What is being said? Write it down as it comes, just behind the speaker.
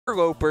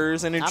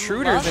interlopers and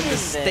intruders in the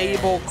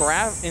stable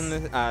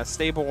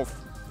stable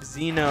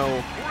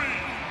Xeno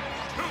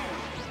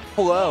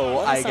flow,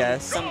 I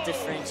guess. Some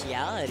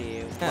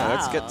differentiality. Yeah, wow.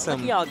 let's get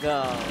some. Look at y'all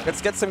go.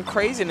 Let's get some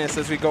craziness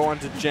as we go on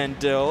to Gen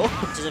Dill.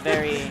 Which is a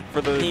very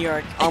for the New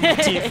York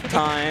umpteenth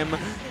time.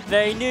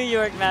 Very New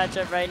York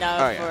matchup right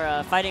now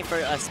for fighting for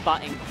a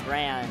spot in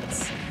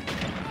Grands.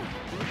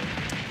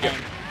 And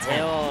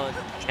Dill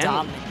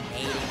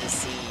dominating the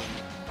scene.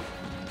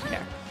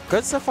 Yeah,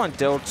 good stuff on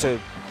Dill to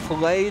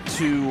play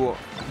to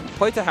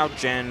how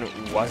Jen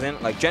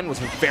wasn't. Like, Jen was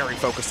very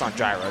focused on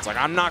gyro. It's like,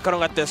 I'm not going to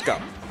let this go.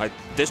 Like,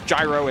 this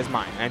gyro is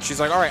mine. And she's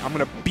like, all right, I'm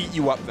going to beat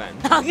you up then.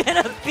 I'm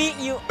going to beat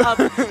you up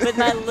with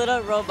my little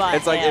robot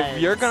It's like, hands.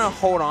 if you're going to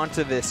hold on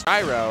to this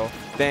gyro,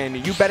 then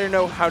you better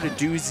know how to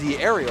do the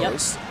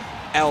aerials,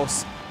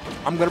 else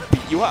I'm going to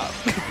beat you up.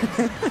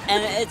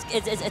 And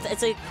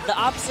it's like the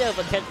opposite of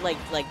a character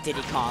like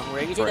Diddy Kong,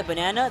 where you take the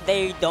banana,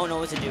 they don't know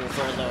what to do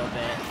for a little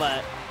bit.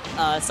 But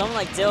someone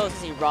like Dill,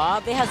 especially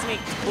Rob, they have so many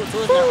tools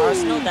in their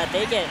arsenal that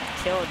they get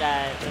killed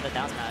with a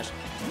down smash.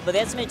 But they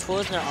have so many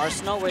tools in their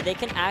arsenal where they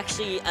can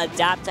actually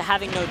adapt to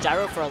having no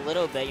gyro for a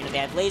little bit. You know, they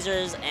have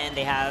lasers and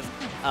they have,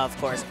 of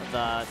course,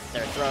 their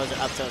throws,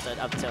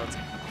 their up tilts,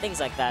 things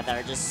like that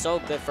are just so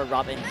good for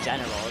Rob in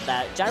general.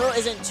 That gyro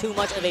isn't too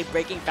much of a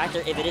breaking factor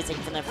if it is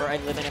taking them for a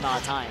limited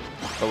amount of time.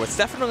 But what's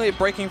definitely a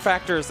breaking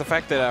factor is the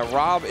fact that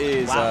Rob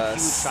is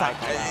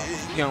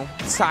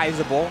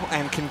sizable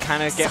and can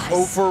kind of get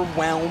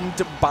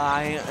overwhelmed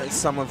by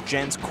some of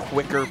Jen's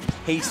quicker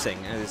pacing.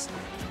 As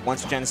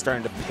once Jen's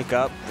starting to pick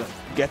up,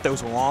 get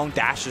those long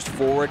dashes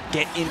forward,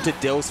 get into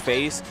Dill's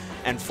face,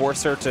 and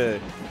force her to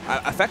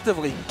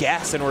effectively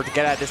guess in order to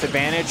get at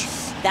disadvantage.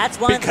 That's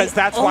one of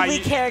the only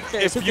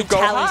characters who can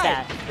challenge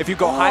that. If you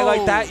go high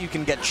like that, you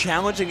can get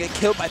challenged and get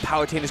killed by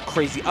Palutena's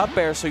crazy up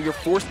air, so you're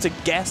forced to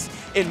guess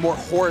in more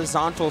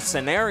horizontal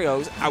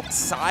scenarios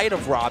outside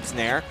of Rob's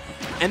nair,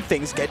 and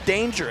things get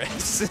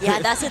dangerous. Yeah,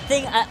 that's the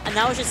thing. And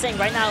I was just saying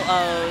right now,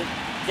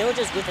 they were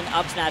just with an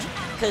up smash,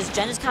 because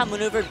Jen just kind of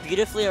maneuvered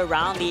beautifully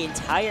around the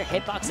entire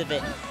hitbox of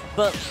it.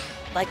 But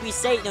like we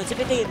say,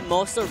 typically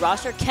most of the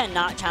roster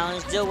cannot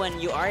challenge Dill when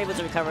you are able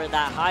to recover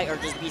that high or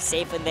just be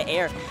safe in the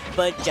air.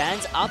 But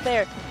Jen's up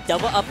air,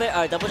 double jump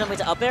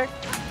into up air,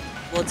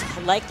 will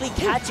likely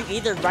catch you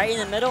either right in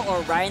the middle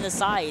or right in the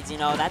sides.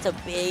 That's a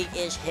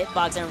big-ish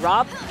hitbox. And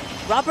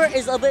Robert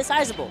is a little bit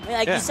sizable.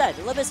 Like you said, a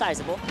little bit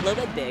sizable, a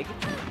little bit big.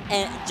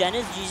 And Jen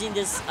is using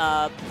this,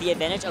 the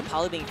advantage of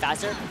Palu being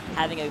faster,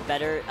 having a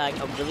better, a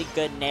really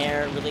good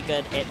nair, really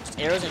good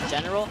arrows in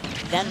general.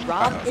 Then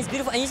Rob is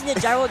beautiful and using the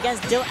gyro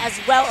against Dill as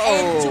well,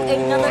 and to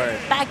another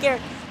back air.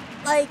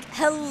 Like,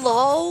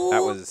 hello.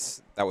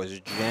 That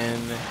was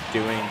Jen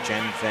doing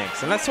Jen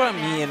things, and that's what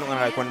I mean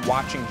when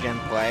watching Jen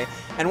play,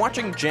 and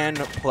watching Jen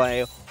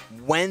play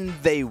when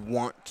they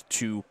want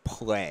to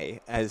play.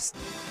 As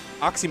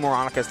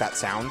oxymoronic as that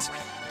sounds.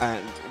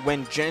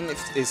 When Jen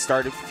is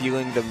started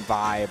feeling the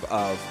vibe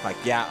of like,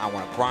 yeah, I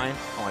want to grind,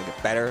 I want to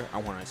get better, I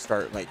want to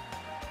start like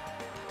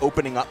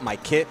opening up my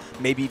kit,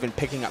 maybe even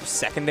picking up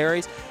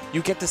secondaries,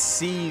 you get to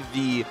see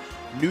the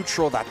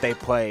neutral that they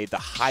play, the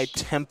high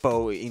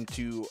tempo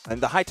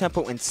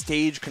and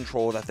stage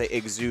control that they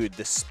exude,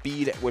 the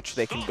speed at which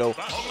they can go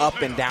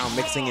up and down,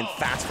 mixing in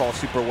fastball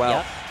super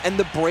well, and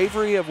the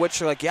bravery of which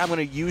they're like, yeah, I'm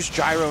going to use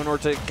gyro in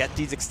order to get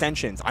these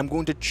extensions. I'm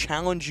going to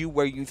challenge you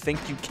where you think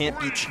you can't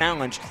be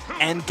challenged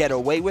and get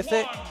away with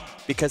it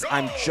because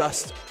I'm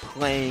just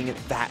playing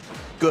that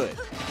good.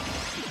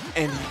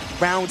 And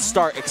round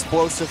start,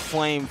 Explosive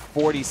Flame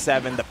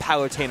 47, the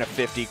Palutena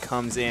 50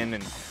 comes in,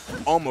 and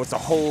almost a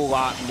whole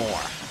lot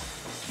more.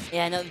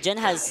 Yeah, no, Jen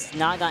has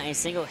not gotten a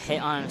single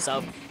hit on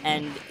himself,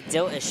 and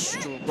Dill is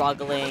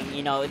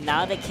struggling.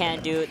 Now they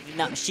can't do.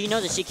 She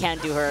knows that she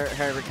can't do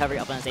her recovery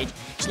up on the stage.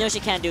 She knows she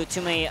can't do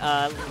too many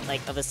of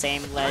the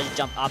same ledge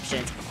jump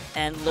options.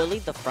 And literally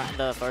the first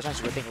time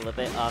she's whipping a little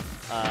bit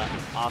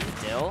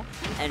off Dill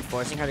and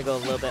forcing her to go a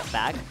little bit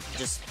back.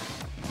 Just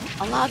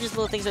a lot of just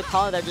little things with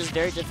Paula that are just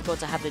very difficult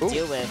to have to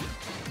deal with.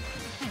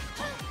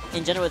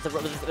 In general,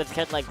 with a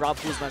character like Rob,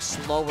 who's much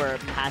slower,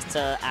 has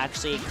to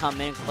actually come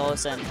in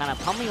close and kind of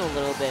pummel you a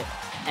little bit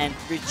and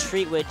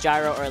retreat with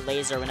gyro or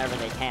laser whenever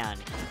they can.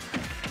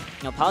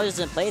 Palu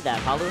doesn't play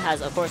that. Palu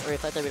has, of course, a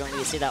reflector. We don't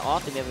really see that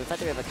often. We have a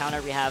reflector, we have a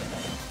counter, we have,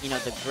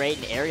 the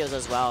great aerials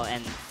as well,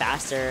 and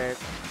faster,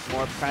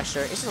 more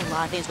pressure. It's just a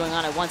lot of things going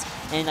on at once,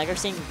 and like you're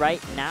seeing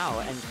right now,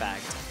 in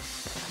fact.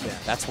 Yeah,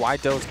 that's why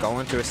Dill's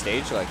going to a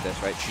stage like this,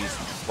 right?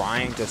 She's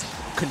trying to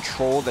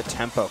control the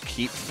tempo,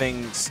 keep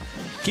things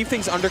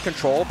under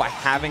control by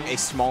having a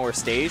smaller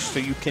stage, so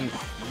you can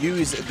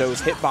use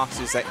those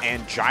hitboxes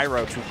and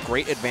gyro to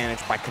great advantage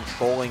by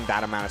controlling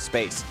that amount of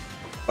space.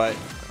 But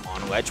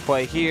on ledge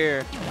play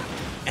here,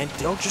 and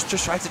Dill just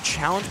tries to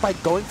challenge by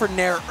going for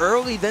nair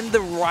early, then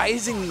the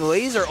rising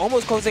laser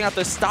almost closing out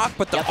the stock,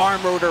 but the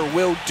arm rotor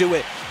will do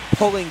it,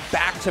 pulling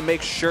back to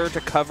make sure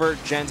to cover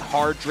Jen's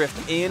hard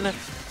drift in.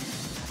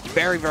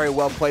 Very, very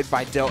well played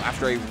by Dill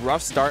after a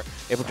rough start.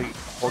 able to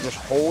just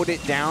hold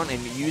it down and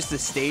use the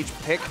stage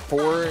pick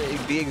for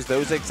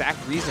those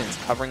exact reasons,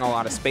 covering a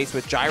lot of space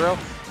with gyro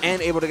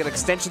and able to get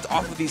extensions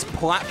off of these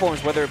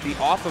platforms, whether it be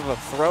off of a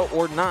throw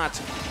or not.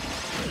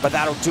 But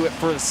that'll do it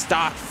for the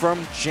stock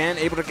from Jen,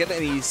 able to get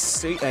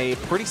a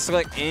pretty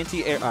slick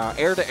anti-air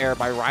air-to-air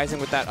by rising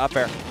with that up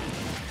air.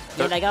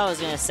 Yeah, like I was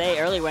gonna say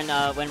earlier, when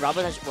Rob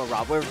was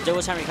where Dill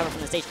was trying to recover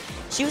from the stage,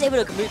 she was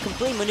able to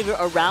completely maneuver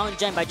around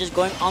Jen by just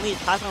going on these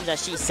platforms that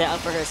she set up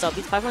for herself.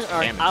 These platforms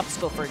are an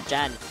obstacle for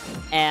Jen,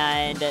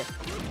 and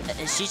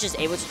she's just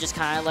able to just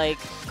kind of like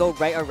go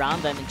right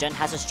around them, and Jen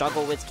has to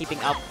struggle with keeping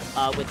up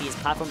with these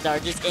platforms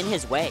that are just in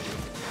his way.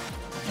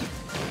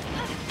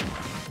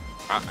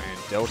 And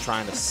Dill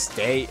trying to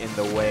stay in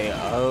the way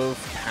of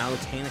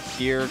Palutena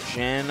here.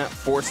 Jen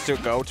forced to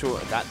go to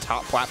that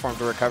top platform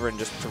to recover and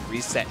just to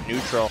reset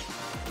neutral.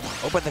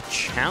 Oh, but the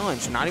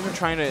challenge, not even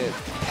trying to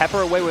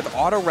pepper away with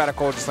auto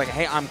reticle, just like,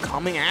 hey, I'm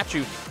coming at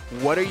you.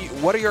 What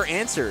are your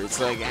answers?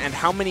 Like, and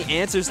how many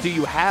answers do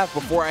you have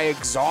before I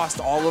exhaust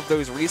all of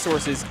those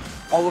resources,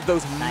 all of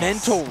those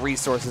mental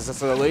resources? And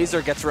so the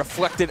laser gets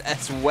reflected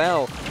as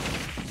well.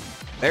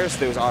 There's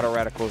those auto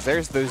reticles.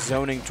 There's those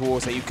zoning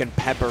tools that you can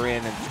pepper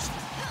in and just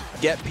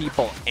get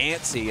people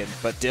antsy.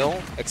 But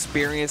Dill,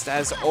 experienced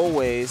as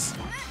always,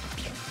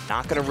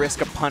 not going to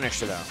risk a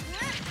punish though.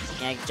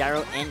 Yeah,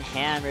 gyro in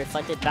hand,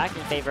 reflected back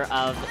in favor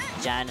of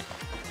Jen.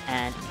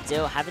 And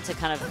Dill having to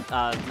kind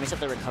of mix up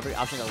the recovery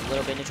options a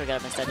little bit. Neutral get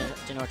up instead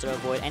in order to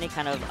avoid any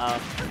kind of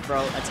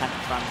throw attempt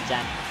from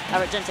Jen.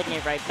 However, Jen taking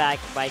it right back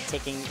by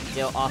taking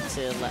Dill off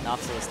to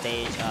the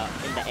stage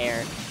in the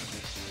air.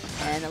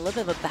 And a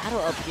little bit of a battle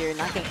up here,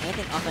 not getting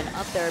anything off and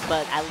up there,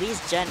 but at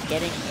least Jen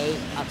getting a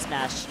up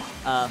smash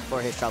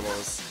for his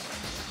troubles.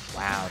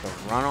 Wow, the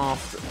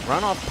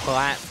runoff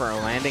plat for a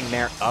landing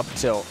there up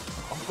tilt.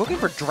 Looking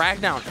for drag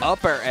down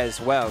up air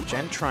as well.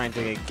 Jen trying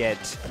to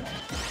get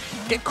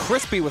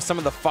crispy with some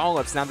of the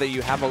follow-ups now that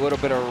you have a little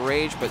bit of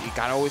rage, but you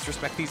gotta always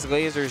respect these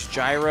lasers.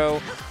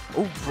 Gyro,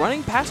 oh,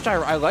 running past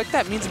gyro. I like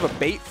that means of a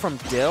bait from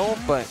Dill,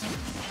 but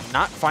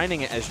not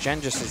finding it as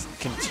Jen just is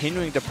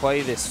continuing to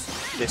play this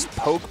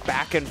poke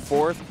back and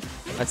forth.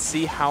 Let's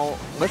see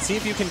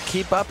if you can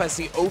keep up as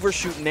the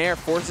overshoot nair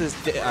forces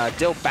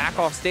Dill back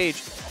off stage.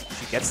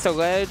 She gets to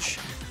ledge.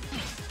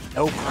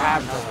 No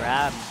grab. No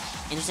grab.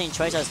 Interesting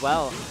choice as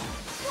well.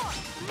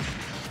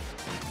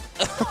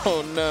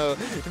 Oh no,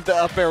 the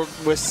up air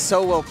was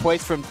so well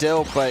placed from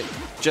Dill, but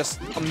just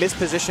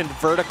mispositioned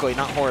vertically,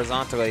 not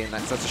horizontally, and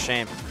that's such a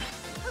shame.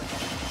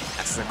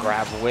 That's the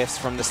grab whiffs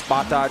from the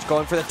spot dodge,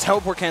 going for the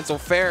teleport cancel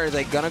fair. Are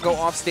they gonna go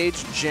off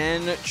stage?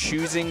 Jen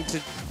choosing to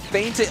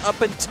feint it up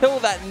until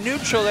that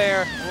neutral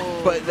there,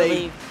 but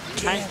they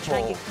trying to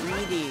get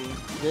greedy.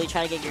 Really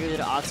trying to get greedy with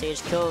the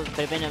offstage kill. Could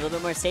have been a little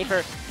bit more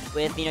safer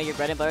with, you know, your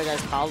bread and butter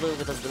as Palu,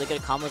 with those really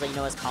good combos that you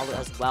know as Palu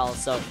as well.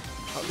 So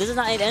this is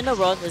not the end of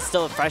the world. It's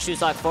still a fresh shoe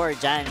stock for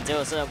Jen.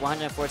 Still at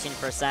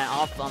 114%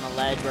 off on the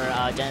ledge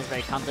where Jen is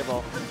very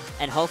comfortable.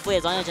 And hopefully,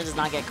 as long as Jen does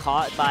not get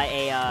caught by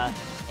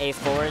a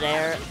forward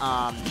air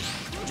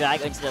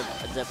drag into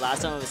the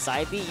blast zone with a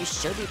side B, you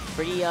should be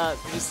pretty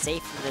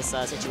safe in this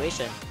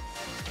situation.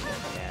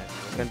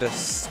 Yeah, going to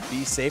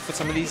be safe with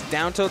some of these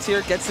down tilts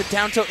here. Gets the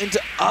down tilt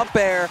into up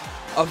air.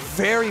 A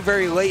very,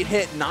 very late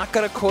hit. Not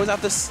going to close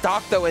out the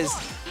stock, though, as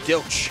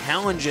Dill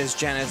challenges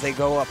Jen as they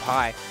go up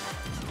high.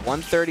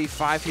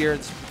 135 here.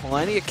 It's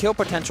plenty of kill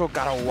potential.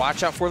 Got to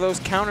watch out for those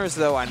counters,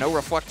 though. I know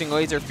reflecting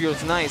laser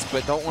feels nice,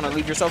 but don't want to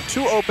leave yourself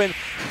too open.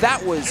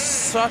 That was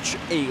such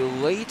a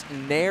late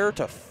nair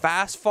to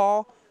fast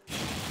fall.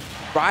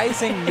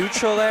 Rising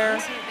neutral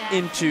there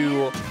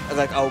into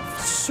like a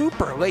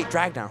super late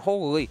drag down.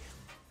 Holy.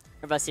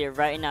 We're about to see it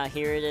right now.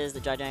 Here it is,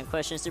 the drag down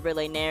question. Super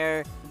late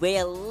nair. Wait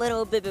a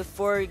little bit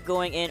before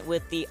going in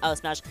with the up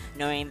smash,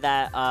 knowing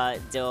that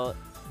Dill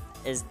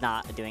is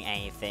not doing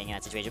anything in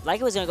that situation. Like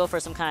it was going to go for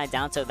some kind of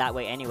down tilt that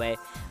way anyway,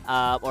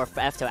 or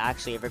for F tilt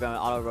actually, if we're going to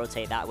auto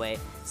rotate that way.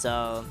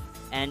 So,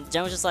 and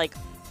Jen was just like,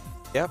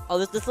 yep. Oh,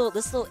 this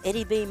little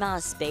itty bitty amount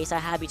of space I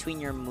had between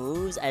your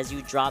moves as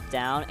you drop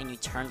down and you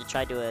turn to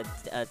try to do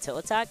a tilt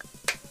attack,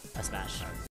 a smash.